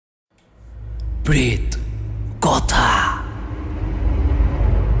প্রেত কথা।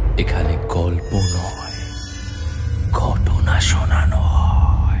 এখানে গল্প নয়, ঘটনা শোনানো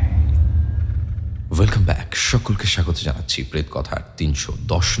হয়। ওয়েলকাম ব্যাক, সকলকে স্বাগত জানাচ্ছি প্রেত কথার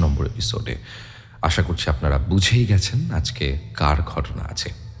 310 নম্বর এপিসোডে। আশা করছি আপনারা বুঝেই গেছেন আজকে কার ঘটনা আছে।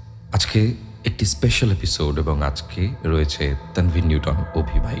 আজকে একটি স্পেশাল এপিসোড এবং আজকে রয়েছে তানভীর নিউটন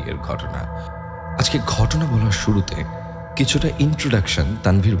অভি ভাইয়ের ঘটনা। আজকে ঘটনা বলার শুরুতে কিছুটা ইন্ট্রোডাকশন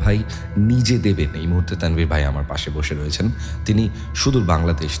তানভীর ভাই নিজে দেবেন। এই মুহূর্তে তানভীর ভাই আমার পাশে বসে রয়েছেন। তিনি সুদূর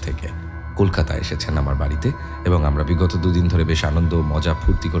বাংলাদেশ থেকে কলকাতায় এসেছেন আমার বাড়িতে এবং আমরা বিগত 2 দিন ধরে বেশ আনন্দ মজা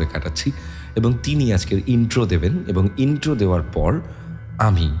ফুর্তি করে কাটাচ্ছি এবং তিনি আজকের ইন্ট্রো দেবেন এবং ইন্ট্রো দেওয়ার পর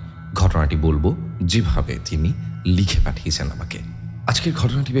আমি ঘটনাটি বলবো যেভাবে তিনি লিখে পাঠিয়েছেন আমাকে। আজকের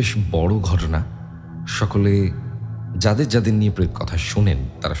ঘটনাটি বেশ বড় ঘটনা। সকলে যাদের নিয়ে প্রেত কথা শোনেন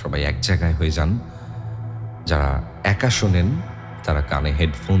তারা সবাই এক জায়গায় হয়ে যান। যারা একা শোনেন তারা কানে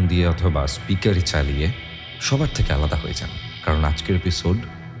হেডফোন দিয়ে অথবা স্পিকারে চালিয়ে সবার থেকে আলাদা হয়ে যান, কারণ আজকের এপিসোড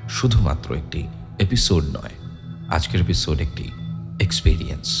শুধুমাত্র একটি এপিসোড নয়, আজকের এপিসোড একটি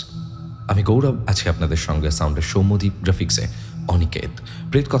এক্সপেরিয়েন্স। আমি গৌরব আছি আপনাদের সঙ্গে। সাউন্ডের সৌম্যদীপ, গ্রাফিক্সে অনিকেত।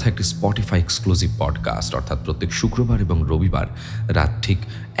 প্রেত কথা একটি স্পটিফাই এক্সক্লুসিভ পডকাস্ট, অর্থাৎ প্রত্যেক শুক্রবার এবং রবিবার রাত ঠিক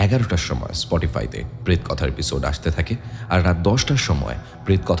 11টার সময় স্পটিফাইতে প্রেত কথার এপিসোড আসতে থাকে, আর রাত 10টার সময়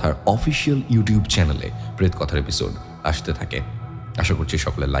প্রেত কথার অফিসিয়াল ইউটিউব চ্যানেলে প্রেত কথার এপিসোড আসতে থাকে। আশা করছি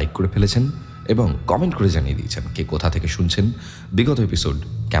সকলে লাইক করে ফেলেছেন এবং কমেন্ট করে জানিয়ে দিয়েছেন কে কোথা থেকে শুনছেন, বিগত এপিসোড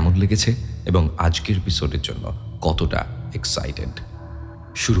কেমন লেগেছে এবং আজকের এপিসোডের জন্য কতটা এক্সাইটেড।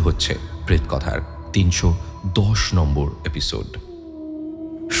 শুরু হচ্ছে প্রেত কথার 310 নম্বর এপিসোড।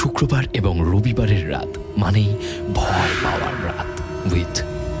 শুক্রবার এবং রবিবারের রাত মানেই ভয় পাওয়ার রাত উইথ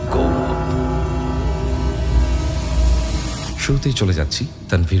গৌরব। শুরুতেই চলে যাচ্ছি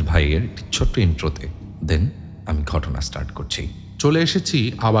তানভীর ভাইয়ের একটি ছোট্ট ইন্ট্রোতে, দেন আমি ঘটনা স্টার্ট করছি। চলে এসেছি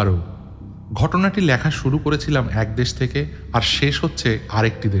আবারও। ঘটনাটি লেখা শুরু করেছিলাম এক দেশ থেকে আর শেষ হচ্ছে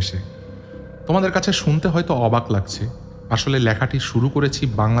আরেকটি দেশে। তোমাদের কাছে শুনতে হয়তো অবাক লাগছে, আসলে লেখাটি শুরু করেছি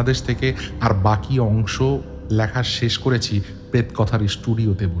বাংলাদেশ থেকে আর বাকি অংশ লেখা শেষ করেছি প্রেত কথার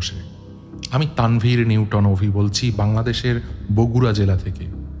স্টুডিওতে বসে। আমি তানভীর নিউটন অভি বলছি বাংলাদেশের বগুড়া জেলা থেকে,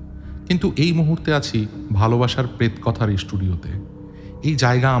 কিন্তু এই মুহূর্তে আছি ভালোবাসার প্রেত কথার স্টুডিওতে। এই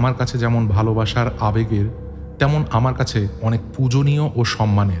জায়গা আমার কাছে যেমন ভালোবাসার আবেগের, তেমন আমার কাছে অনেক পূজনীয় ও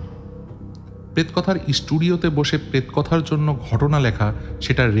সম্মানের। প্রেতকথার স্টুডিওতে বসে প্রেতকথার জন্য ঘটনা লেখা,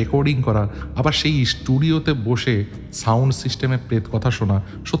 সেটা রেকর্ডিং করা, আবার সেই স্টুডিওতে বসে সাউন্ড সিস্টেমে প্রেতকথা শোনা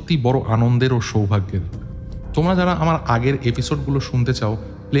সত্যি বড় আনন্দের ও সৌভাগ্যের। তোমরা যারা আমার আগের এপিসোডগুলো শুনতে চাও,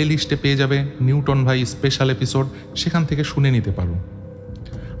 প্লে লিস্টে পেয়ে যাবে নিউটন ভাই স্পেশাল এপিসোড, সেখান থেকে শুনে নিতে পারো।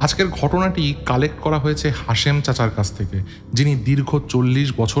 আজকের ঘটনাটি কালেক্ট করা হয়েছে হাশেম চাচার কাছ থেকে, যিনি দীর্ঘ 40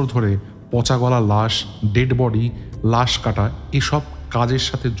 বছর ধরে পচা গলা লাশ, ডেড বডি, লাশ কাটা এসব কাজের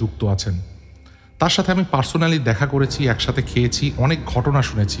সাথে যুক্ত আছেন। তার সাথে আমি পার্সোনালি দেখা করেছি, একসাথে খেয়েছি, অনেক ঘটনা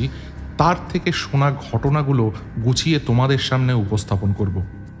শুনেছি। তার থেকে শোনা ঘটনাগুলো গুছিয়ে তোমাদের সামনে উপস্থাপন করব।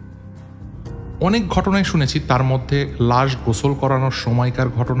 অনেক ঘটনাই শুনেছি, তার মধ্যে লাশ গোসল করানোর সময়কার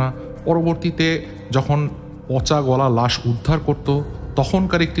ঘটনা, পরবর্তীতে যখন পচা গলা লাশ উদ্ধার করত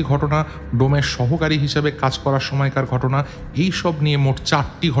তখনকার একটি ঘটনা, ডোমের সহকারী হিসেবে কাজ করার সময়কার ঘটনা, এই সব নিয়ে মোট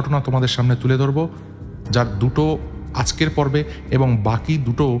 4টি ঘটনা তোমাদের সামনে তুলে ধরব, যার 2টো আজকের পর্বে এবং বাকি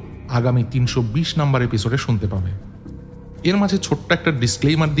 2টো আগামী 320 নাম্বার এপিসোডে শুনতে পাবে। এর মাঝে ছোট্ট একটা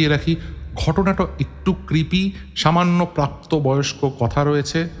ডিসক্লেইমার দিয়ে রাখি, ঘটনাটা একটু ক্রিপি, সামান্য প্রাপ্তবয়স্ক কথা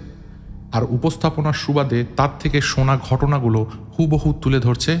রয়েছে, আর উপস্থাপনার সুবাদে তার থেকে শোনা ঘটনাগুলো হুবহু তুলে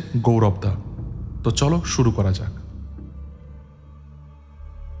ধরছে গৌরবদা। তো চলো শুরু করা যাক।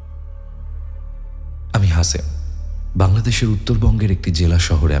 আমি হাসেম, বাংলাদেশের উত্তরবঙ্গের একটি জেলা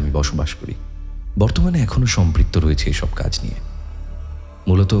শহরে আমি বসবাস করি। বর্তমানে এখনো সম্পৃক্ত রয়েছে এসব কাজ নিয়ে।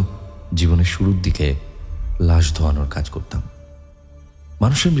 মূলত জীবনের শুরুর দিকে লাশ ধোয়ানোর কাজ করতাম,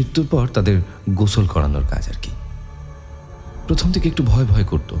 মানুষের মৃত্যুর পর তাদের গোসল করানোর কাজ আর কি। প্রথম থেকে একটু ভয় ভয়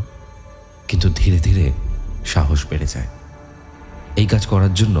করত, কিন্তু ধীরে ধীরে সাহস বেড়ে যায়। এই কাজ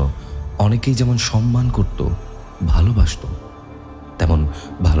করার জন্য অনেকেই যেমন সম্মান করত, ভালোবাসত, তেমন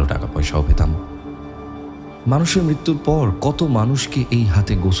ভালো টাকা পয়সাও পেতাম। মানুষের মৃত্যুর পর কত মানুষকে এই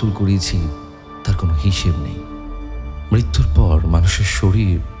হাতে গোসল করিয়েছি তার কোনো হিসেব নেই। মৃত্যুর পর মানুষের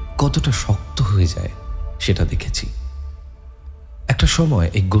শরীর কতটা শক্ত হয়ে যায় সেটা দেখেছি। একটা সময়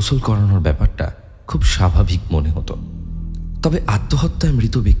এই গোসল করানোর ব্যাপারটা খুব স্বাভাবিক মনে হতো, তবে আত্মহত্যায়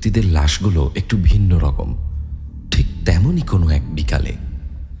মৃত ব্যক্তিদের লাশগুলো একটু ভিন্ন রকম। ঠিক তেমনই কোনো এক বিকালে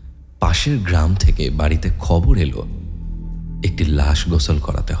পাশের গ্রাম থেকে বাড়িতে খবর এলো একটি লাশ গোসল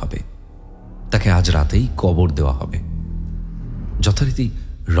করাতে হবে, তাকে আজ রাতেই কবর দেওয়া হবে। যথারীতি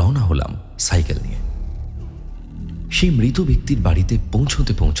রওনা হলাম সাইকেল নিয়ে। সেই মৃত ব্যক্তির বাড়িতে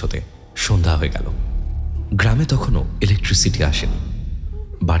পৌঁছতে পৌঁছতে সন্ধ্যা হয়ে গেল। গ্রামে তখনও ইলেকট্রিসিটি আসেনি।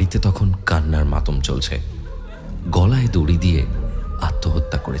 বাড়িতে তখন কান্নার মাতম চলছে। গলায় দড়ি দিয়ে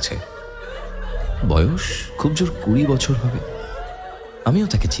আত্মহত্যা করেছে। বয়স খুব জোর 20 বছর হবে। আমিও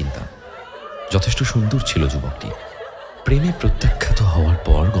তাকে চিনতাম। যথেষ্ট সুন্দর ছিল যুবকটি। প্রেমে প্রত্যাখ্যাত হওয়ার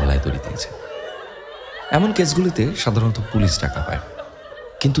পর গলায় দড়ি দিয়েছে। এমন কেসগুলিতে সাধারণত পুলিশ ডাকা হয়,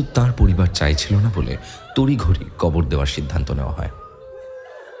 কিন্তু তার পরিবার চাইছিল না বলে তড়িঘড়ি কবর দেওয়ার সিদ্ধান্ত নেওয়া হয়।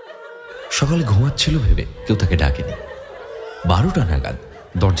 সকালে ঘুমাচ্ছিল ভেবে কেউ তাকে ডাকেনি। 12টা নাগাদ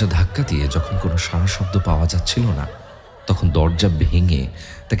দরজা ধাক্কা দিয়ে যখন কোনো সারা শব্দ পাওয়া যাচ্ছিল না, তখন দরজা ভেঙে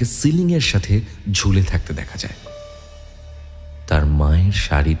তাকে সিলিংয়ের সাথে ঝুলে থাকতে দেখা যায়। তার মায়ের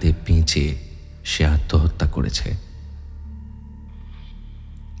শাড়িতে পেঁচে সে আত্মহত্যা করেছে।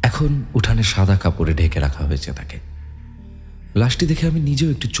 এখন উঠানে সাদা কাপড়ে ঢেকে রাখা হয়েছে তাকে। লাশটি দেখে আমি নিজেও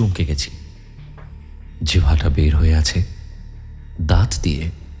একটু চমকে গেছি। জিহ্বাটা বের হয়ে আছে। দাঁত দিয়ে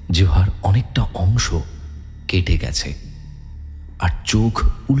জিহ্বার অনেকটা অংশ কেটে গেছে, আর চোখ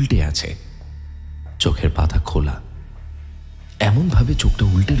উল্টে আছে। চোখের পাতা খোলা। এমনভাবে চোখটা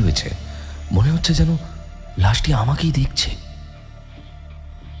উল্টে রয়েছে, মনে হচ্ছে যেন লাশটি আমাকেই দেখছে।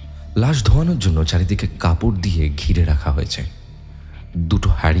 লাশ ধোয়ানোর জন্য চারিদিকে কাপড় দিয়ে ঘিরে রাখা হয়েছে। 2টো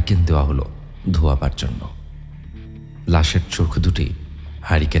হ্যারিকেন দেওয়া হলো ধোয়াবার জন্য। লাশের চোখ দুটি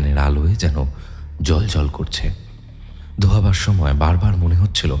হ্যারিকেনের আলোয় যেন জ্বলজ্বল করছে। ধোয়াবার সময় বারবার মনে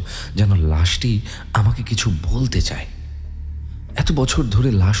হচ্ছিল যেন লাশটি আমাকে কিছু বলতে চায়। এত বছর ধরে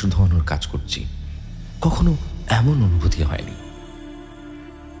লাশ ধোয়ানোর কাজ করছি, কখনো এমন অনুভূতি হয়নি।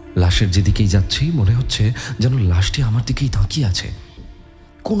 লাশের যেদিকেই যাচ্ছি মনে হচ্ছে যেন লাশটি আমার দিকেই তাকিয়ে আছে।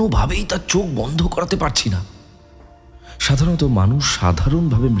 কোনোভাবেই তার চোখ বন্ধ করাতে পারছি না। সাধারণত মানুষ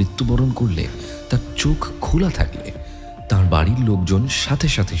সাধারণভাবে মৃত্যুবরণ করলে তার চোখ খোলা থাকলে তার বাড়ির লোকজন সাথে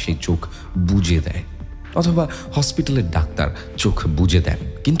সাথে সেই চোখ বুজে দেয়, অথবা হসপিটালের ডাক্তার চোখ বুজে দেন।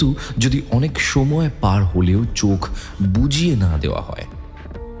 কিন্তু যদি অনেক সময় পার হলেও চোখ বুজিয়ে না দেওয়া হয়,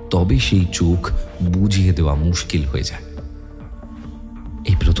 তবে সেই চোখ বুজিয়ে দেওয়া মুশকিল হয়ে যায়।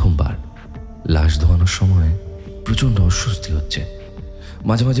 এই প্রথমবার লাশ ধোয়ানোর সময় প্রচণ্ড অস্বস্তি হচ্ছে।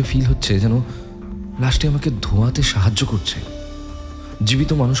 মাঝে মাঝে ফিল হচ্ছে যেন লাশটি আমাকে ধোয়াতে সাহায্য করছে।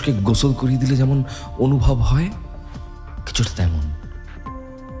 জীবিত মানুষকে গোসল করিয়ে দিলে যেমন অনুভব হয়, কিছুটা তেমন।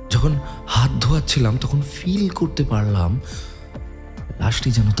 যখন হাত ধোয়াচ্ছিলাম তখন ফিল করতে পারলাম লাশটি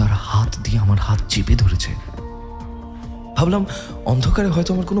যেন তার হাত দিয়ে আমার হাত চেপে ধরেছে। ভাবলাম অন্ধকারে হয়তো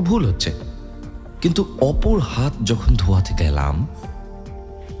আমার কোনো ভুল হচ্ছে, কিন্তু অপর হাত যখন ধোয়াতে গেলাম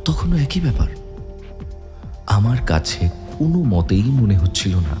তখনও একই ব্যাপার। আমার কাছে কোনো মতেই মনে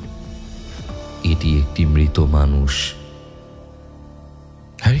হচ্ছিল না এটি একটি মৃত মানুষ।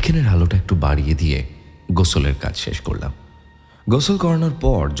 হ্যারিকেনের আলোটা একটু বাড়িয়ে দিয়ে গোসলের কাজ শেষ করলাম। গোসল করানোর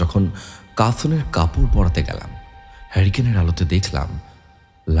পর যখন কাফনের কাপড় পরাতে গেলাম, হ্যারিকেনের আলোতে দেখলাম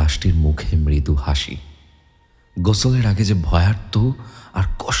লাশটির মুখে মৃদু হাসি। গোসলের আগে যে ভয়ার্ত আর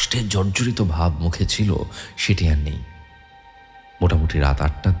কষ্টে জর্জরিত ভাব মুখে ছিল সেটি আর নেই। মোটামুটি রাত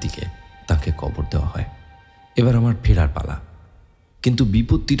 8টার দিকে তাকে কবর দেওয়া হয়। এবার আমার ফেরার পালা। কিন্তু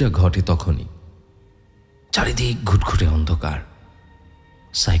বিপত্তিটা ঘটে তখনই। চারিদিক ঘুটঘুটে অন্ধকার।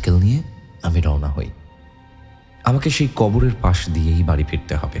 সাইকেল নিয়ে আমি রওনা হই। আমাকে সেই কবরের পাশ দিয়েই বাড়ি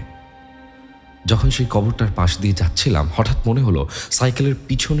ফিরতে হবে। যখন সেই কবরটার পাশ দিয়ে যাচ্ছিলাম হঠাৎ মনে হলো সাইকেলের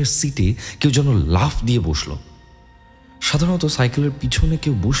পিছনের সিটে কেউ যেন লাফ দিয়ে বসলো। সাধারণত সাইকেলের পিছনে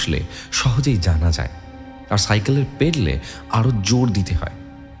কেউ বসলে সহজেই জানা যায়, আর সাইকেলের পেডলে আরো জোর দিতে হয়।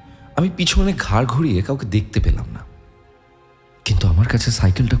 আমি পিছনে ঘাড় ঘুরিয়ে কাউকে দেখতে পেলাম না, কিন্তু আমার কাছে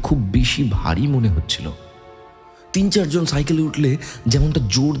সাইকেলটা খুব বেশি ভারী মনে হচ্ছিল। 3-4 জন সাইকেলে উঠলে যেমনটা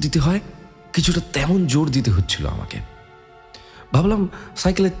জোর দিতে হয়, কিছুটা তেমন জোর দিতে হচ্ছিল আমাকে। ভাবলাম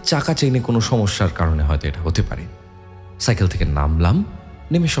সাইকেলের চাকা চেইনে কোনো সমস্যার কারণে হয়তো এটা হতে পারে। সাইকেল থেকে নামলাম,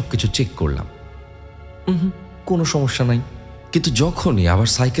 নেমে সবকিছু চেক করলাম। কোনো সমস্যা নাই। কিন্তু যখনই আবার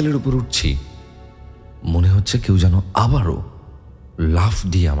সাইকেলের উপর উঠছি মনে হচ্ছে কেউ যেন আবারও লাফ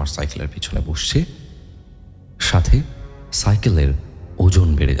দিয়ে আমার সাইকেলের পিছনে বসছে, সাথে সাইকেলের ওজন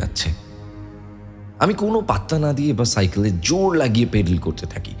বেড়ে যাচ্ছে। আমি কোনো পাত্তা না দিয়ে এবার সাইকেলে জোর লাগিয়ে পেডেল করতে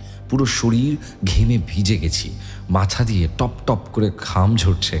থাকি। পুরো শরীর ঘেমে ভিজে গেছি, মাথা দিয়ে টপ টপ করে ঘাম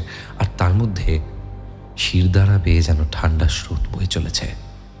ঝরছে, আর তার মধ্যে শিরদাঁড়া বেয়ে যেন ঠান্ডা স্রোত বয়ে চলেছে।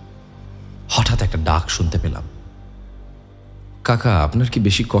 হঠাৎ একটা ডাক শুনতে পেলাম, কাকা আপনার কি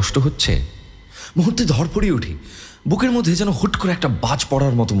বেশি কষ্ট হচ্ছে? মুহূর্তে ধরপড়িয়ে উঠি। বুকের মধ্যে যেন হুট করে একটা বাজ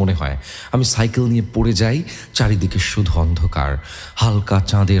পড়ার মতো মনে হয়। আমি সাইকেল নিয়ে পড়ে যাই। চারিদিকে শুধু অন্ধকার। হালকা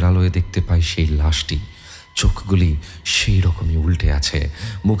চাঁদের আলোয় দেখতে পাই সেই লাশটি চোখগুলি সেই রকমই উল্টে আছে,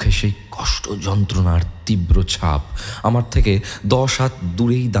 মুখে সেই কষ্ট যন্ত্রণার তীব্র ছাপ। আমার থেকে 10 হাত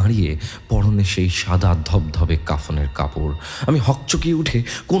দূরেই দাঁড়িয়ে, পরনে সেই সাদা ধবধবে কাফনের কাপড়। আমি হকচকিয়ে উঠে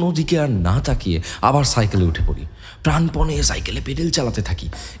কোনো দিকে আর না তাকিয়ে আবার সাইকেলে উঠে পড়ি। প্রাণপণে সাইকেলে পেডেল চালাতে থাকি।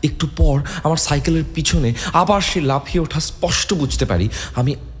 একটু পর আমার সাইকেলের পিছনে আবার সে লাফিয়ে ওঠা স্পষ্ট বুঝতে পারি।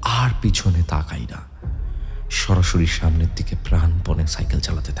 আমি আর পিছনে তাকাই না, সরাসরি সামনের দিকে প্রাণপণে সাইকেল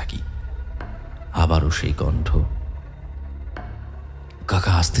চালাতে থাকি। আবারও সেই কণ্ঠ,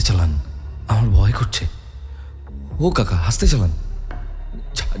 কাকা আস্তে চালান, আমার ভয় করছে। ও কাকা আস্তে চালান,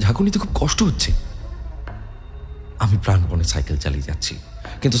 ঝাঁকুনিতে খুব কষ্ট হচ্ছে। আমি প্রাণপণে সাইকেল চালিয়ে যাচ্ছি,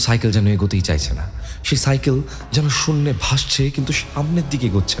 কিন্তু সাইকেল যেন এগোতেই চাইছে না। সেই সাইকেল যেন শূন্যে ভাসছে, কিন্তু সামনের দিকে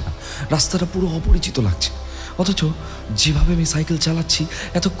এগোচ্ছে না। রাস্তাটা পুরো অপরিচিত লাগছে, অথচ যেভাবে আমি সাইকেল চালাচ্ছি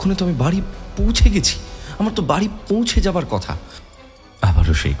এতক্ষণে তো আমি বাড়ি পৌঁছে গেছি। আমার তো বাড়ি পৌঁছে যাবার কথা।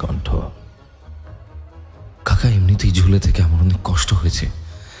 আবারও সেই কণ্ঠ, কাকা এমনিতেই ঝুলে থেকে আমার অনেক কষ্ট হয়েছে,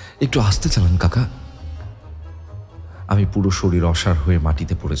 একটু আস্তে চালান কাকা। আমি পুরো শরীর অসাড় হয়ে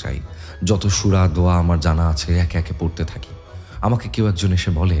মাটিতে পড়ে যাই। যত সুরা দোয়া আমার জানা আছে একে একে পড়তে থাকি। আমাকে কেউ একজন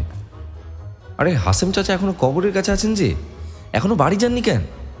এসে বলে, আরে হাসেম চাচা এখনো কবরের কাছে আছেন যে, এখনো বাড়ি যাননি কেন?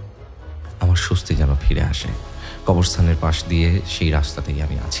 আমার স্বস্তি যেন ফিরে আসে। কবরস্থানের পাশ দিয়ে সেই রাস্তাতেই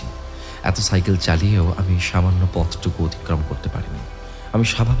আমি আছি। এত সাইকেল চালিয়েও আমি সামান্য পথটুকু অতিক্রম করতে পারিনি। আমি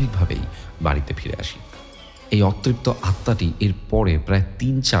স্বাভাবিকভাবেই বাড়িতে ফিরে আসি। এই অতৃপ্ত আত্মাটি এর পরে প্রায়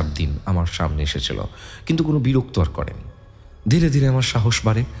 3-4 দিন আমার সামনে এসেছিল, কিন্তু কোনো বিরক্ত আর করেনি। ধীরে ধীরে আমার সাহস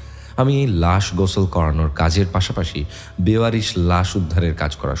বাড়ে। আমি এই লাশ গোসল করানোর কাজের পাশাপাশি বেওয়ারিশ লাশ উদ্ধারের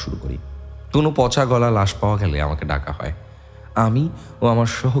কাজ করা শুরু করি। কোনো পচা গলা লাশ পাওয়া গেলে আমাকে ডাকা হয়। আমি ও আমার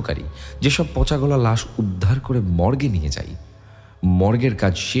সহকারী যেসব পচা গলা লাশ উদ্ধার করে মর্গে নিয়ে যাই। মর্গের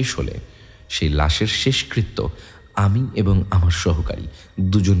কাজ শেষ হলে সেই লাশের শেষকৃত্য আমি এবং আমার সহকারী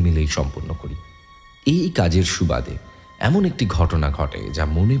দুজন মিলেই সম্পন্ন করি। এই কাজের সুবাদে এমন একটি ঘটনা ঘটে যা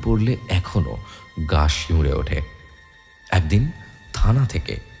মনে পড়লে এখনও গা শিউড়ে ওঠে। একদিন থানা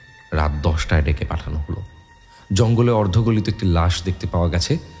থেকে রাত 10টায় ডেকে পাঠানো হলো। জঙ্গলে অর্ধগলিত একটি লাশ দেখতে পাওয়া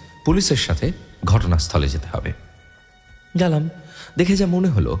গেছে, পুলিশের সাথে ঘটনাস্থলে যেতে হবে। গেলাম, দেখে যা মনে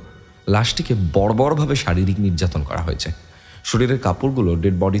হলো লাশটিকে বর্বরভাবে শারীরিক নির্যাতন করা হয়েছে। শরীরের কাপড়গুলো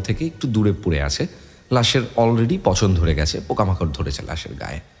ডেড বডি থেকে একটু দূরে পড়ে আছে। লাশের অলরেডি পচন ধরে গেছে, পোকামাকড় ধরেছে লাশের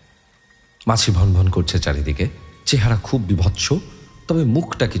গায়ে। মাছি ভনভন করছে চারিদিকে। চেহারা খুব বিভৎস, তবে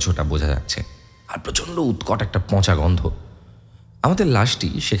মুখটা কিছুটা বোঝা যাচ্ছে, আর প্রচণ্ড উৎকট একটা পচা গন্ধ। আমাদের লাশটি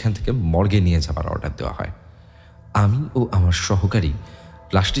সেখান থেকে মর্গে নিয়ে যাবার অর্ডার দেওয়া হয়। আমি ও আমার সহকারী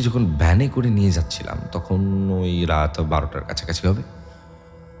লাশটি যখন ভ্যানে করে নিয়ে যাচ্ছিলাম তখন ওই রাত 12টার কাছাকাছি হবে।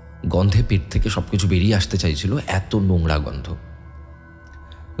 গন্ধে পেট থেকে সবকিছু বেরিয়ে আসতে চাইছিল, এত নোংরা গন্ধ।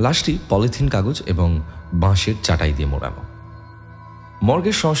 লাশটি পলিথিন কাগজ এবং বাঁশের চাটাই দিয়ে মোড়ানো।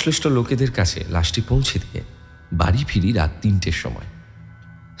 মর্গের সংশ্লিষ্ট লোকেদের কাছে লাশটি পৌঁছে দিয়ে বাড়ি ফিরি রাত 3টের সময়।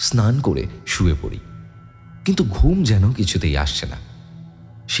 স্নান করে শুয়ে পড়ি, কিন্তু ঘুম যেন কিছুতেই আসছে না।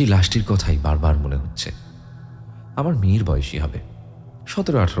 সেই লাশটির কথাই বারবার মনে হচ্ছে। আমার মেয়ের বয়সী হবে,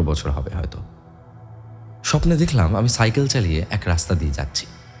 17-18 বছর হবে হয়তো। স্বপ্নে দেখলাম আমি সাইকেল চালিয়ে এক রাস্তা দিয়ে যাচ্ছি,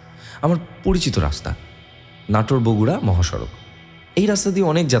 আমার পরিচিত রাস্তা, নাটোর বগুড়া মহাসড়ক। এই রাস্তা দিয়ে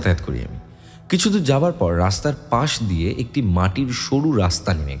অনেক যাতায়াত করি আমি। কিছু দূর যাবার পর রাস্তার পাশ দিয়ে একটি মাটির সরু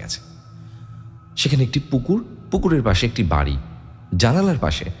রাস্তা নেমে গেছে। সেখানে একটি পুকুর, পুকুরের পাশে একটি বাড়ি, জানালার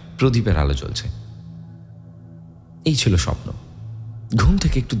পাশে প্রদীপের আলো জ্বলছে। এই ছিল স্বপ্ন। ঘুম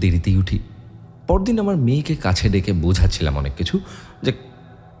থেকে একটু দেরিতেই উঠি। পরদিন আমার মেয়েকে কাছে ডেকে বোঝাচ্ছিলাম অনেক কিছু, যে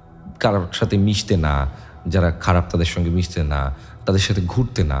কারোর সাথে মিশতে না, যারা খারাপ তাদের সঙ্গে মিশতে না, তাদের সাথে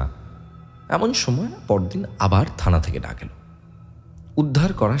ঘুরতে না। এমন সময় পরদিন আবার থানা থেকে ডাক এলো।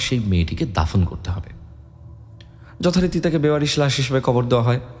 উদ্ধার করা সেই মেয়েটিকে দাফন করতে হবে। যথারীতি তাকে বেওয়ারিশ লাশ হিসেবে কবর দেওয়া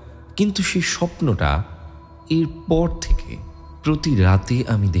হয়। কিন্তু সেই স্বপ্নটা এরপর থেকে প্রতি রাতে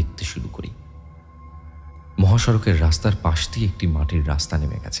আমি দেখতে শুরু করি। মহাসড়কের রাস্তার পাশ দিয়ে একটি মাটির রাস্তা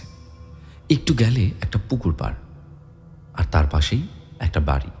নেমে গেছে। একটু গেলে একটা পুকুর পাড়, আর তার পাশেই একটা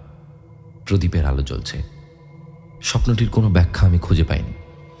বাড়ি, প্রদীপের আলো জ্বলছে। স্বপ্নটির কোনো ব্যাখ্যা আমি খুঁজে পাইনি।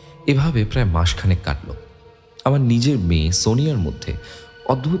 এভাবে প্রায় মাসখানেক কাটল। আমার নিজের মেয়ে সোনিয়ার মধ্যে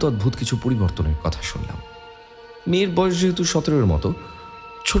অদ্ভুত অদ্ভুত কিছু পরিবর্তনের কথা শুনলাম। মেয়ের বয়স যেহেতু 17-এর মতো,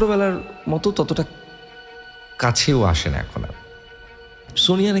 ছোটবেলার মতো ততটা কাছেও আসে না এখন আর।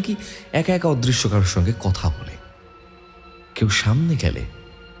 সোনিয়া নাকি একা একা অদৃশ্য কারোর সঙ্গে কথা বলে। কেউ সামনে গেলে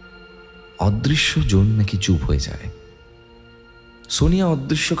অদৃশ্য জন নাকি চুপ হয়ে যায়। সোনিয়া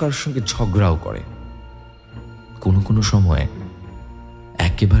অদৃশ্য কারোর সঙ্গে ঝগড়াও করে। কোনো কোনো সময়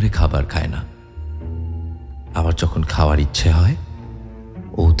একেবারে খাবার খায় না, আবার যখন খাওয়ার ইচ্ছে হয়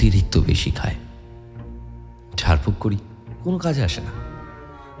অতিরিক্ত বেশি খায়। ঝাড়ফুঁক করি, কোনো কাজে আসে না।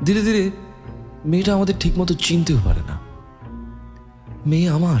 ধীরে ধীরে মেয়েটা আমাদের ঠিকমতো চিনতেও পারে না। মেয়ে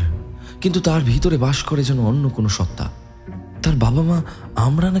আমার, কিন্তু তার ভিতরে বাস করে যেন অন্য কোনো সত্তা। তার বাবা মা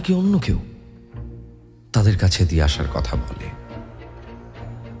আমরা নাকি অন্য কেউ। তাদের কাছে দিয়ে আসার কথা বলে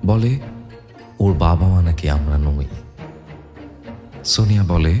ওর বাবা মা নাকি আমরা নই। সোনিয়া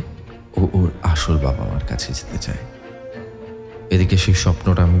বলে ও ওর আসল বাবা মার কাছে যেতে চায়। এদিকে সেই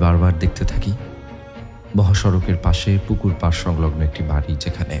স্বপ্নটা আমি বারবার দেখতে থাকি। মহাসড়কের পাশে পুকুর পাড় সংলগ্ন একটি বাড়ি,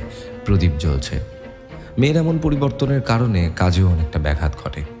 যেখানে প্রদীপ জ্বলছে। মেয়ের এমন পরিবর্তনের কারণে কাজেও অনেকটা ব্যাঘাত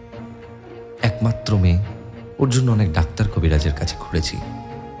ঘটে। একমাত্র মেয়ে, ওর জন্য অনেক ডাক্তার কবিরাজের কাছে ঘুরেছি,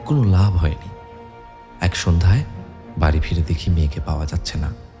 কোনো লাভ হয়নি। এক সন্ধ্যায় বাড়ি ফিরে দেখি মেয়েকে পাওয়া যাচ্ছে না।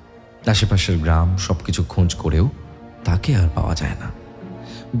 আশেপাশের গ্রাম সবকিছু খোঁজ করেও তাকে আর পাওয়া যায় না।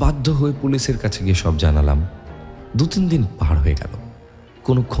 বাধ্য হয়ে পুলিশের কাছে গিয়ে সব জানালাম। 2-3 দিন পার হয়ে গেল,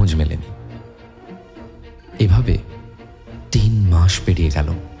 কোনো খোঁজ মেলেনি। এভাবে 3 মাস পেরিয়ে গেল,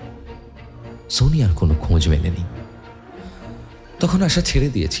 সোনিয়ার কোনো খোঁজ মেলেনি। তখন আশা ছেড়ে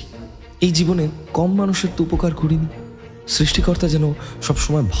দিয়েছি। এই জীবনে কম মানুষের তো উপকার করিনি। সৃষ্টিকর্তা যেন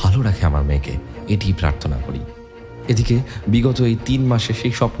সবসময় ভালো রাখে আমার মেয়েকে, এটি প্রার্থনা করি। এদিকে বিগত এই 3 মাসে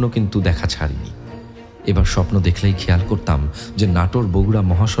সেই স্বপ্ন কিন্তু দেখা ছাড়িনি। এবার স্বপ্ন দেখলেই খেয়াল করতাম যে নাটোর বগুড়া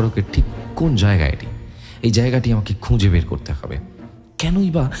মহাসড়কের ঠিক কোন জায়গা এটি। এই জায়গাটি আমাকে খুঁজে বের করতে হবে। কেনই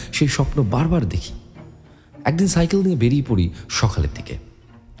বা সেই স্বপ্ন বারবার দেখি। একদিন সাইকেল নিয়ে বেরিয়ে পড়ি সকালের দিকে।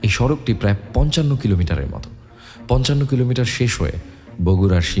 এই সড়কটি প্রায় 55 কিলোমিটারের মতো। 55 কিলোমিটার শেষ হয়ে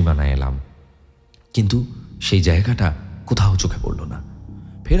বগুড়ার সীমানায় এলাম, কিন্তু সেই জায়গাটা কোথাও চোখে পড়ল না।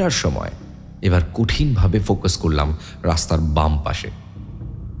 ফেরার সময় এবার কঠিনভাবে ফোকাস করলাম রাস্তার বাম পাশে।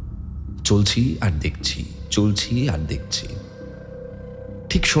 চলছি আর দেখছি।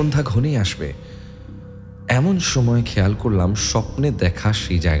 ঠিক সন্ধ্যা ঘনিয়ে আসবে এমন সময় খেয়াল করলাম স্বপ্নে দেখা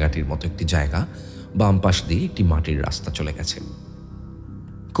সেই জায়গাটির মতো একটি জায়গা বাম পাশ দিয়ে একটি মাটির রাস্তা চলে গেছে।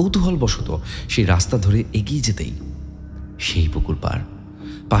 কৌতূহলবশত সেই রাস্তা ধরে এগিয়ে যেতেই সেই পুকুর পাড়,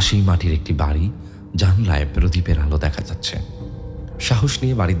 পাশেই মাটির একটি বাড়ি, জানলায় প্রদীপের আলো দেখা যাচ্ছে। সাহস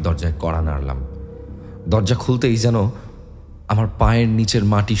নিয়ে বাড়ির দরজায় কড়া নাড়লাম। দরজা খুলতেই যেন আমার পায়ের নিচের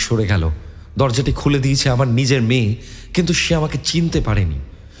মাটি সরে গেল। দরজাটি খুলে দিয়েছে আমার নিজের মেয়ে, কিন্তু সে আমাকে চিনতে পারেনি।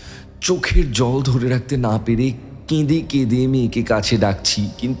 চোখের জল ধরে রাখতে না পেরে কেঁদে কেঁদে মেয়েকে কাছে ডাকছি,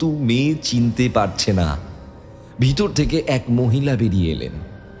 কিন্তু মেয়ে চিনতে পারছে না। ভিতর থেকে এক মহিলা বেরিয়ে এলেন।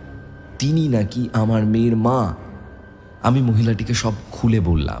 তিনি নাকি আমার মেয়ের মা। আমি মহিলাটিকে সব খুলে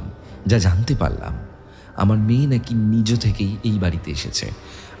বললাম। যা জানতে পারলাম, আমার মেয়ে নাকি নিজ থেকেই এই বাড়িতে এসেছে।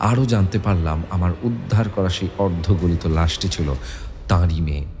 আরও জানতে পারলাম আমার উদ্ধার করা সেই অর্ধগলিত লাশটি ছিল তাঁরই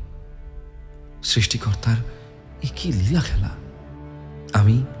মেয়ে। সৃষ্টিকর্তার এ কি লীলা খেলা!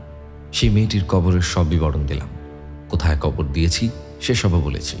 আমি সেই মেয়েটির কবরের সব বিবরণ দিলাম। কোথায় কবর দিয়েছি সেসবও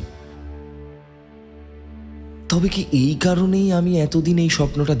বলেছি। তবে কি এই কারণেই আমি এতদিন এই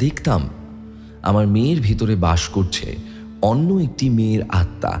স্বপ্নটা দেখতাম? আমার মেয়ের ভিতরে বাস করছে অন্য একটি মেয়ের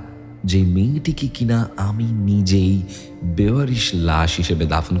আত্মা, যে মেয়েটিকে কিনা আমি নিজেই বেওয়ারিশ লাশ হিসেবে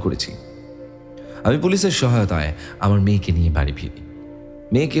দাফন করেছি। আমি পুলিশের সহায়তায় আমার মেয়েকে নিয়ে বাড়ি ফিরি।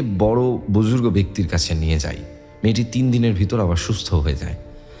 মেয়েকে বড় বুজুর্গ ব্যক্তির কাছে নিয়ে যাই। মেয়েটি 3 দিনের ভিতর আবার সুস্থ হয়ে যায়।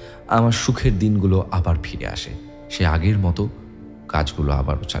 আমার সুখের দিনগুলো আবার ফিরে আসে। সে আগের মতো কাজগুলো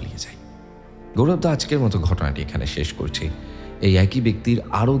আবারও চালিয়ে যায়। গৌরব, আজকের মতো ঘটনাটি এখানে শেষ করছি। এই একই ব্যক্তির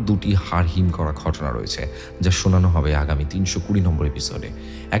আরও 2টি হাড়হিম করা ঘটনা রয়েছে, যা শোনানো হবে আগামী 320 নম্বর এপিসোডে।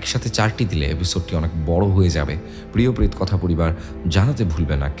 একসাথে 4টি দিলে এপিসোডটি অনেক বড় হয়ে যাবে। প্রিয় প্রেতকথা পরিবার, জানাতে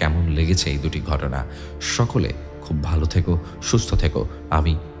ভুলবে না কেমন লেগেছে এই 2টি ঘটনা। সকলে খুব ভালো থেকো, সুস্থ থেকো।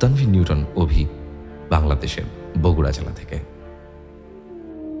 আমি তানভীর নিউটন অভি, বাংলাদেশের বগুড়া জেলা থেকে।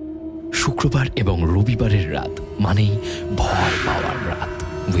 শুক্রবার এবং রবিবারের রাত মানেই ভয় পাওয়ার রাত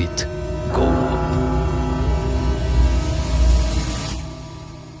উইথ গৌরব।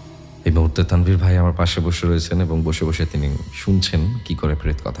 এই মুহূর্তে তানভীর ভাই আমার পাশে বসে রয়েছেন এবং বসে বসে তিনি শুনছেন কি করে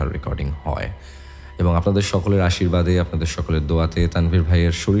প্রেতকথার রেকর্ডিং হয়। এবং আপনাদের সকলের আশীর্বাদে, আপনাদের সকলের দোয়াতে তানভীর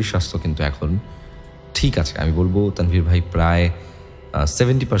ভাইয়ের শরীর স্বাস্থ্য কিন্তু এখন ঠিক আছে। আমি বলবো তানভীর ভাই প্রায়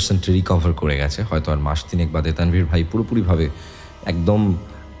 70% রিকভার করে গেছে। হয়তো আর মাস 3 বাদে তানভীর ভাই পুরোপুরিভাবে একদম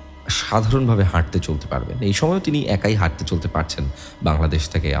সাধারণভাবে হাঁটতে চলতে পারবেন। এই সময়ও তিনি একাই হাঁটতে চলতে পারছেন। বাংলাদেশ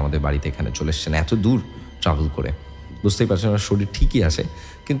থেকে আমাদের বাড়িতে এখানে চলে এসেছেন এত দূর ট্রাভেল করে। বুঝতেই পারছেন আমার শরীর ঠিকই আছে,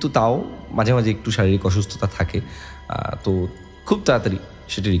 কিন্তু তাও মাঝে মাঝে একটু শারীরিক অসুস্থতা থাকে। তো খুব তাড়াতাড়ি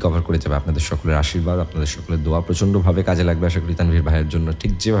সেটি রিকভার করে যাবে। আপনাদের সকলের আশীর্বাদ, আপনাদের সকলের দোয়া প্রচণ্ডভাবে কাজে লাগবে আশা করি তানভীর ভাইয়ের জন্য,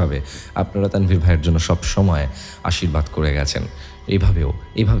 ঠিক যেভাবে আপনারা তানভীর ভাইয়ের জন্য সব সময় আশীর্বাদ করে গেছেন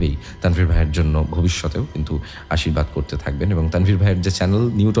এইভাবেই তানভীর ভাইয়ের জন্য ভবিষ্যতেও কিন্তু আশীর্বাদ করতে থাকবেন। এবং তানভীর ভাইয়ের যে চ্যানেল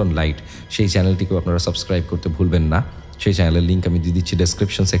নিউটন লাইট, সেই চ্যানেলটিকেও আপনারা সাবস্ক্রাইব করতে ভুলবেন না। সেই চ্যানেলের লিঙ্ক আমি দিয়ে দিচ্ছি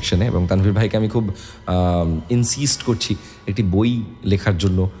ডেসক্রিপশন সেকশনে। এবং তানভীর ভাইকে আমি খুব ইনসিস্ট করছি একটি বই লেখার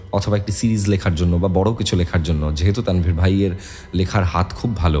জন্য অথবা একটি সিরিজ লেখার জন্য বা বড় কিছু লেখার জন্য, যেহেতু তানভীর ভাইয়ের লেখার হাত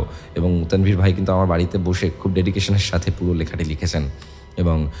খুব ভালো এবং তানভীর ভাই কিন্তু আমার বাড়িতে বসে খুব ডেডিকেশনের সাথে পুরো লেখাটি লিখেছেন।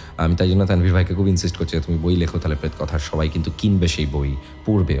 এবং আমি তাই জন্য তানভীর ভাইকে খুব ইনসিস্ট করছি, তুমি বই লেখো, তাহলে প্রেতকথার সবাই কিন্তু কিনবে সেই বই,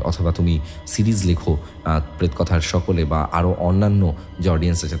 পড়বে। অথবা তুমি সিরিজ লেখো প্রেতকথার সকলে বা আরও অন্যান্য যে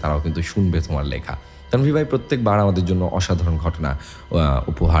অডিয়েন্স আছে তারাও কিন্তু শুনবে তোমার লেখা। তানভীর ভাই প্রত্যেকবার আমাদের জন্য অসাধারণ ঘটনা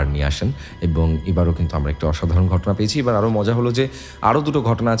উপহার নিয়ে আসেন এবং এবারও কিন্তু আমরা একটা অসাধারণ ঘটনা পেয়েছি। এবার আরও মজা হলো যে আরও দুটো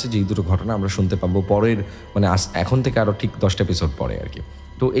ঘটনা আছে, যেই দুটো ঘটনা আমরা শুনতে পাবো পরের এখন থেকে আরও ঠিক 10টা এপিসোড পরে আর কি।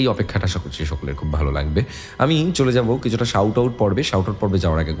 তো এই অপেক্ষাটা আশা করছি সকলের খুব ভালো লাগবে। আমি চলে যাব কিছুটা শাউট আউট পর্বে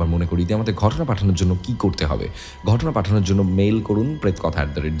যাওয়ার আগে একবার মনে করি দিই আমাদের ঘটনা পাঠানোর জন্য কি করতে হবে। ঘটনা পাঠানোর জন্য মেইল করুন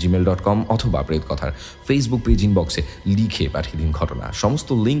pretkotha@gmail.com অথবা প্রেতকথার ফেসবুক পেজ ইনবক্সে লিখে পাঠিয়ে দিন ঘটনা। সমস্ত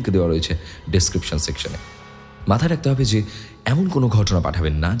লিঙ্ক দেওয়া রয়েছে ডেসক্রিপশন সেকশনে। মাথায় রাখতে হবে যে এমন কোনো ঘটনা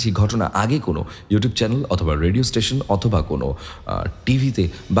পাঠাবেন না যে ঘটনা আগে কোনো ইউটিউব চ্যানেল অথবা রেডিও স্টেশন অথবা কোনো টিভিতে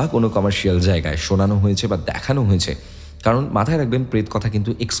বা কোনো কমার্শিয়াল জায়গায় শোনানো হয়েছে বা দেখানো হয়েছে। কারণ মাথায় রাখবেন প্রেতকথা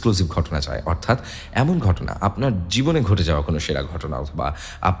কিন্তু এক্সক্লুসিভ ঘটনা চায়, অর্থাৎ এমন ঘটনা আপনার জীবনে ঘটে যাওয়া কোনো সেরা ঘটনা অথবা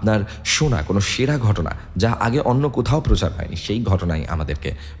আপনার শোনা কোনো সেরা ঘটনা যা আগে অন্য কোথাও প্রচার হয়নি, সেই ঘটনাই আমাদেরকে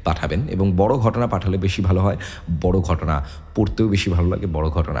পাঠাবেন। এবং বড় ঘটনা পাঠালে বেশি ভালো হয়, বড় ঘটনা পড়তেও বেশি ভালো লাগে, বড়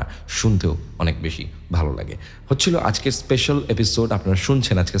ঘটনা শুনতেও অনেক বেশি ভালো লাগে। হচ্ছিল আজকের স্পেশাল এপিসোড, আপনারা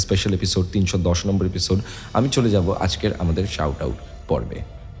শুনছেন আজকের স্পেশাল এপিসোড 310 নম্বর এপিসোড। আমি চলে যাব আজকের আমাদের শাউট আউট পর্বে।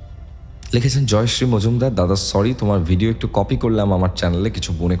 লিখেছেন জয়শ্রী মজুমদার, দাদা সরি তোমার ভিডিও একটু কপি করলাম আমার চ্যানেলে,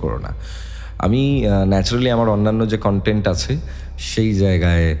 কিছু মনে করো না। আমি ন্যাচারালি আমার অন্যান্য যে কন্টেন্ট আছে সেই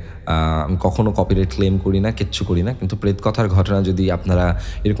জায়গায় আমি কখনো কপিরাইট ক্লেম করি না, কিচ্ছু করি না। কিন্তু প্রেতকথার ঘটনা যদি আপনারা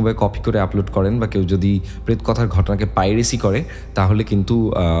এরকমভাবে কপি করে আপলোড করেন বা কেউ যদি প্রেতকথার ঘটনাকে পাইরেসি করে, তাহলে কিন্তু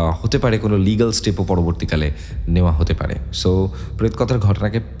হতে পারে কোনো লিগ্যাল স্টেপও পরবর্তীকালে নেওয়া হতে পারে। সো প্রেতকথার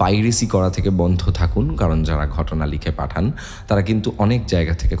ঘটনাকে পাইরেসি করা থেকে বন্ধ থাকুন, কারণ যারা ঘটনা লিখে পাঠান তারা কিন্তু অনেক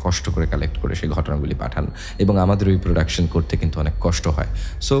জায়গা থেকে কষ্ট করে কালেক্ট করে সেই ঘটনাগুলি পাঠান এবং আমাদের ওই প্রোডাকশন করতে কিন্তু অনেক কষ্ট হয়।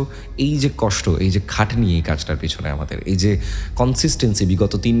 সো এই যে কষ্ট, এই যে খাটনি এই কাজটার পিছনে আমাদের, এই যে কনসিস্টেন্সি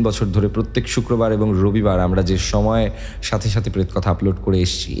বিগত 3 বছর ধরে প্রত্যেক শুক্রবার এবং রবিবার আমরা যে সময় সাথে সাথে প্রেতকথা আপলোড করে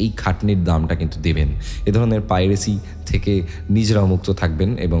এসেছি, এই খাটনির দামটা কিন্তু দেবেন। এ ধরনের পাইরেসি থেকে নিজেরাও মুক্ত থাকবেন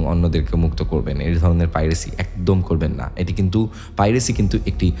এবং অন্যদেরকে মুক্ত করবেন। এই ধরনের পাইরেসি একদম করবেন না। পাইরেসি কিন্তু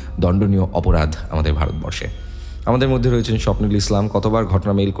একটি দণ্ডনীয় অপরাধ আমাদের ভারতবর্ষে। আমাদের মধ্যে রয়েছেন স্বপ্নিল ইসলাম, কতবার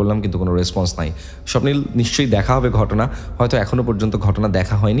ঘটনা মেইল করলাম কিন্তু কোনো রেসপন্স নাই। স্বপ্নিল, নিশ্চয়ই দেখা হবে ঘটনা, হয়তো এখনও পর্যন্ত ঘটনা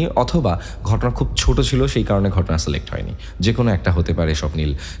দেখা হয়নি অথবা ঘটনা খুব ছোট ছিল সেই কারণে ঘটনা সিলেক্ট হয়নি, যে কোনো একটা হতে পারে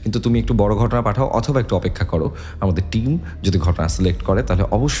স্বপ্নিল। কিন্তু তুমি একটু বড় ঘটনা পাঠাও অথবা একটু অপেক্ষা করো, আমাদের টিম যদি ঘটনা সিলেক্ট করে তাহলে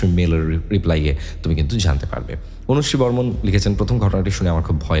অবশ্যই মেলের রিপ্লাইয়ে তুমি কিন্তু জানতে পারবে। অনুশ্রী বর্মন লিখেছেন প্রথম ঘটনাটি শুনে আমার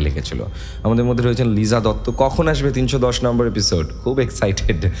খুব ভয় লেগেছিল। আমাদের মধ্যে রয়েছেন লিজা দত্ত, কখন আসবে 310 নম্বর এপিসোড, খুব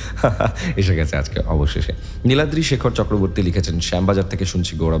এক্সাইটেড, এসে গেছে আজকে অবশেষে। নীলাদ্রি শেখর চক্রবর্তী লিখেছেন শ্যামবাজার থেকে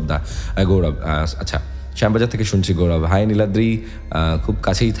শুনছি গৌরব, আচ্ছা শ্যামবাজার থেকে শুনছি গৌরব। হাই নীলাদ্রি, খুব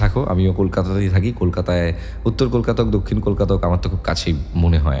কাছেই থাকো, আমিও কলকাতাতেই থাকি। কলকাতায় উত্তর কলকাতা হোক দক্ষিণ কলকাতা হোক আমার তো খুব কাছেই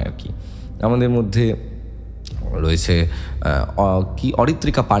মনে হয় আর কি। আমাদের মধ্যে রয়েছে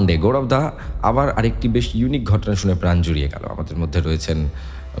অরিত্রিকা পান্ডে, গৌরবদা আবার আরেকটি বেশ ইউনিক ঘটনা শুনে প্রাণ জুড়িয়ে গেল। আমাদের মধ্যে রয়েছেন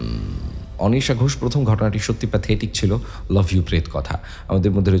অনিশা ঘোষ, প্রথম ঘটনাটি সত্যি প্যাথেটিক ছিল, লাভ ইউ প্রেতকথা।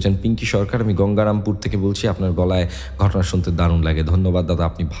 আমাদের মধ্যে রয়েছেন পিঙ্কি সরকার, আমি গঙ্গারামপুর থেকে বলছি, আপনার গলায় ঘটনা শুনতে দারুণ লাগে, ধন্যবাদ দাদা,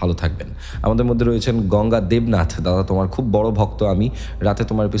 আপনি ভালো থাকবেন। আমাদের মধ্যে রয়েছেন গঙ্গা দেবনাথ, দাদা তোমার খুব বড় ভক্ত আমি, রাতে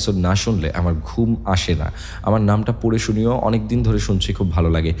তোমার এপিসোড না শুনলে আমার ঘুম আসে না, আমার নামটা পড়ে শুনিও, অনেক দিন ধরে শুনছি, খুব ভালো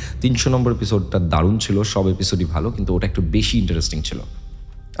লাগে। 300 নম্বর এপিসোডটা দারুণ ছিল, সব এপিসোডই ভালো কিন্তু ওটা একটু বেশি ইন্টারেস্টিং ছিল।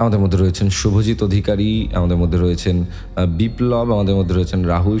 আমাদের মধ্যে রয়েছেন শুভজিৎ অধিকারী, আমাদের মধ্যে রয়েছেন বিপ্লব, আমাদের মধ্যে রয়েছেন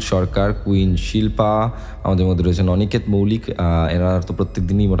রাহুল সরকার, কুইন শিল্পা, আমাদের মধ্যে রয়েছেন অনিকেত মৌলিক, এনারা তো প্রত্যেক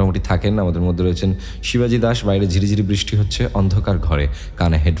দিনই মোটামুটি থাকেন। আমাদের মধ্যে রয়েছেন শিবাজি দাস, বাইরে ঝিরিঝিরি বৃষ্টি হচ্ছে, অন্ধকার ঘরে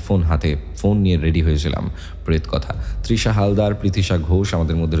কানে হেডফোন হাতে ফোন নিয়ে রেডি হয়েছিলাম প্রেতকথা। তৃষা হালদার, পৃথিষা ঘোষ,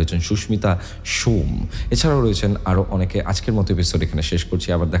 আমাদের মধ্যে রয়েছেন সুস্মিতা সোম, এছাড়াও রয়েছেন আরও অনেকে। আজকের মতো এপিসোড এখানে শেষ করছি,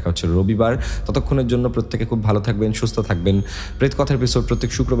 আবার দেখা হচ্ছে রবিবার। ততক্ষণের জন্য প্রত্যেকে খুব ভালো থাকবেন, সুস্থ থাকবেন। প্রেতকথার এপিসোড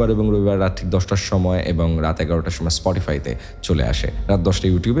প্রত্যেক শুক্রবার এবং রবিবার রাত ঠিক 10টার সময় এবং রাত 11টার সময় স্পটিফাইতে চলে আসে, রাত 10টায়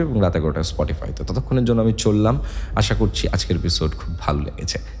ইউটিউবে এবং রাত 11টায় স্পটিফাইতে। ততক্ষণের জন্য আমি চললাম, আশা করছি আজকের এপিসোড খুব ভালো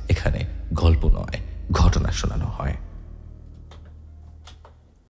লেগেছে। এখানে গল্প নয়, ঘটনা শোনানো হয়।